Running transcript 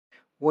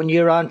1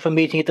 year on from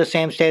meeting at the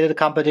same stage of the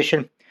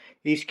competition,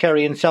 East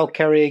Kerry and South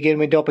Kerry again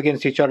went up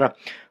against each other,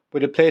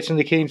 with a place in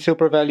the Keen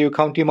Super Value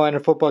County Minor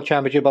Football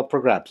Championship up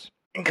for grabs.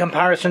 In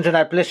comparison to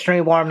that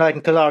blistering warm night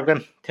in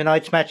Killorglin,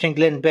 tonight's match in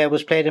Glen Bay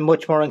was played in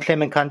much more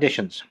inclement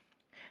conditions.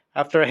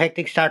 After a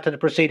hectic start to the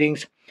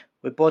proceedings,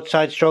 with both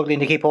sides struggling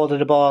to keep hold of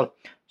the ball,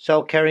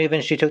 South Kerry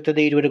eventually took the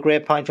lead with a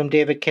great point from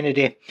David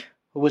Kennedy,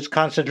 who was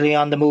constantly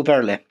on the move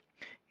early.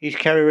 East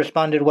Kerry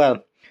responded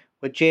well,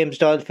 with James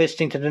Doyle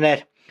fisting to the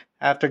net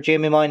after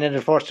Jamie Moynihan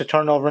had forced a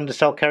turnover in the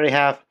South Kerry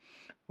half,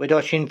 with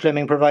Oisin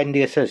Fleming providing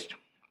the assist.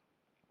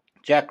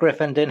 Jack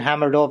Griffin then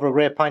hammered over a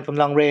great point from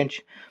long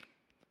range.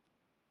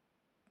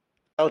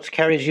 South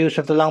Kerry's use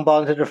of the long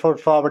ball into their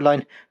forward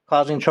line,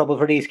 causing trouble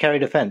for the East Kerry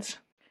defence.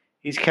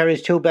 East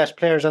Kerry's two best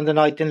players on the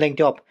night then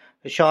linked up,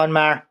 as Sean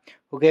Marr,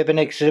 who gave an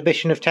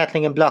exhibition of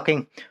tackling and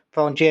blocking,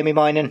 found Jamie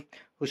Moynihan,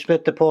 who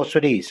split the post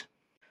with ease.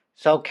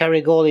 South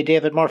Kerry goalie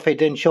David Murphy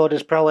then showed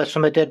his prowess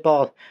from a dead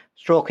ball,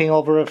 stroking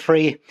over a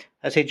free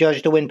as he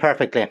judged the win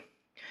perfectly.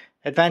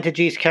 Advantage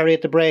East Kerry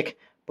at the break,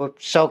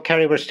 but South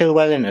Kerry were still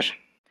well in it.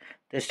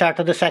 They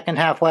started the second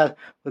half well,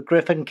 with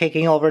Griffin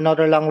kicking over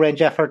another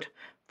long-range effort,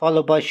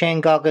 followed by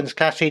Shane Goggins'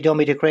 classy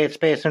dummy to create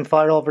space and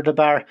fire over the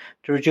bar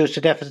to reduce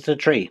the deficit to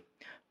 3.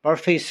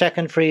 Murphy's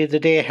second free of the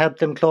day helped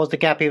them close the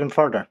gap even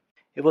further.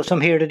 It was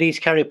from here that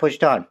East Kerry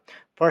pushed on.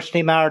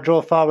 Firstly, Marr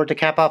drove forward to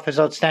cap off his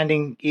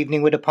outstanding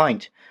evening with a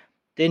point.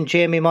 Then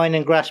Jamie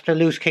Moynihan grasped a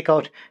loose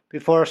kick-out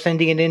before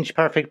sending an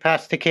inch-perfect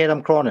pass to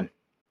Calum Cronin.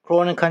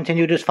 Cronin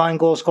continued his fine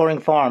goal-scoring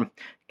form,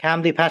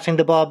 calmly passing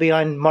the ball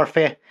behind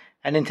Murphy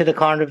and into the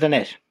corner of the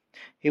net.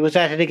 He was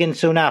at it again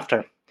soon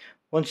after,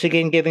 once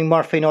again giving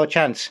Murphy no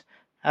chance,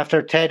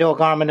 after Ted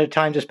O'Gorman had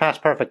timed his pass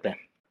perfectly.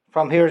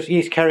 From here,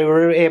 East Kerry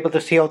were able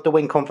to see out the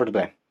win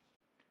comfortably.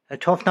 A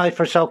tough night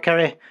for South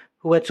Kerry,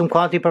 who had some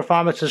quality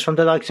performances from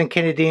the likes of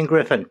Kennedy and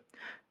Griffin.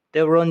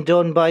 They were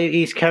undone by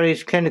East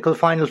Kerry's clinical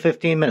final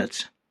 15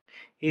 minutes.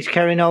 East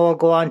Kerry now will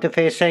go on to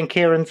face St.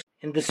 Kieran's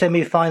in the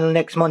semi-final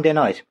next Monday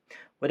night.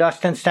 With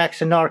Austin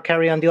Stacks and North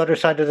Kerry on the other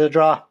side of the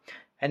draw,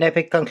 an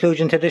epic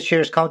conclusion to this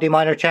year's County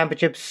Minor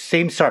Championship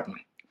seems certain.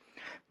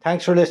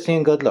 Thanks for listening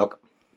and good luck.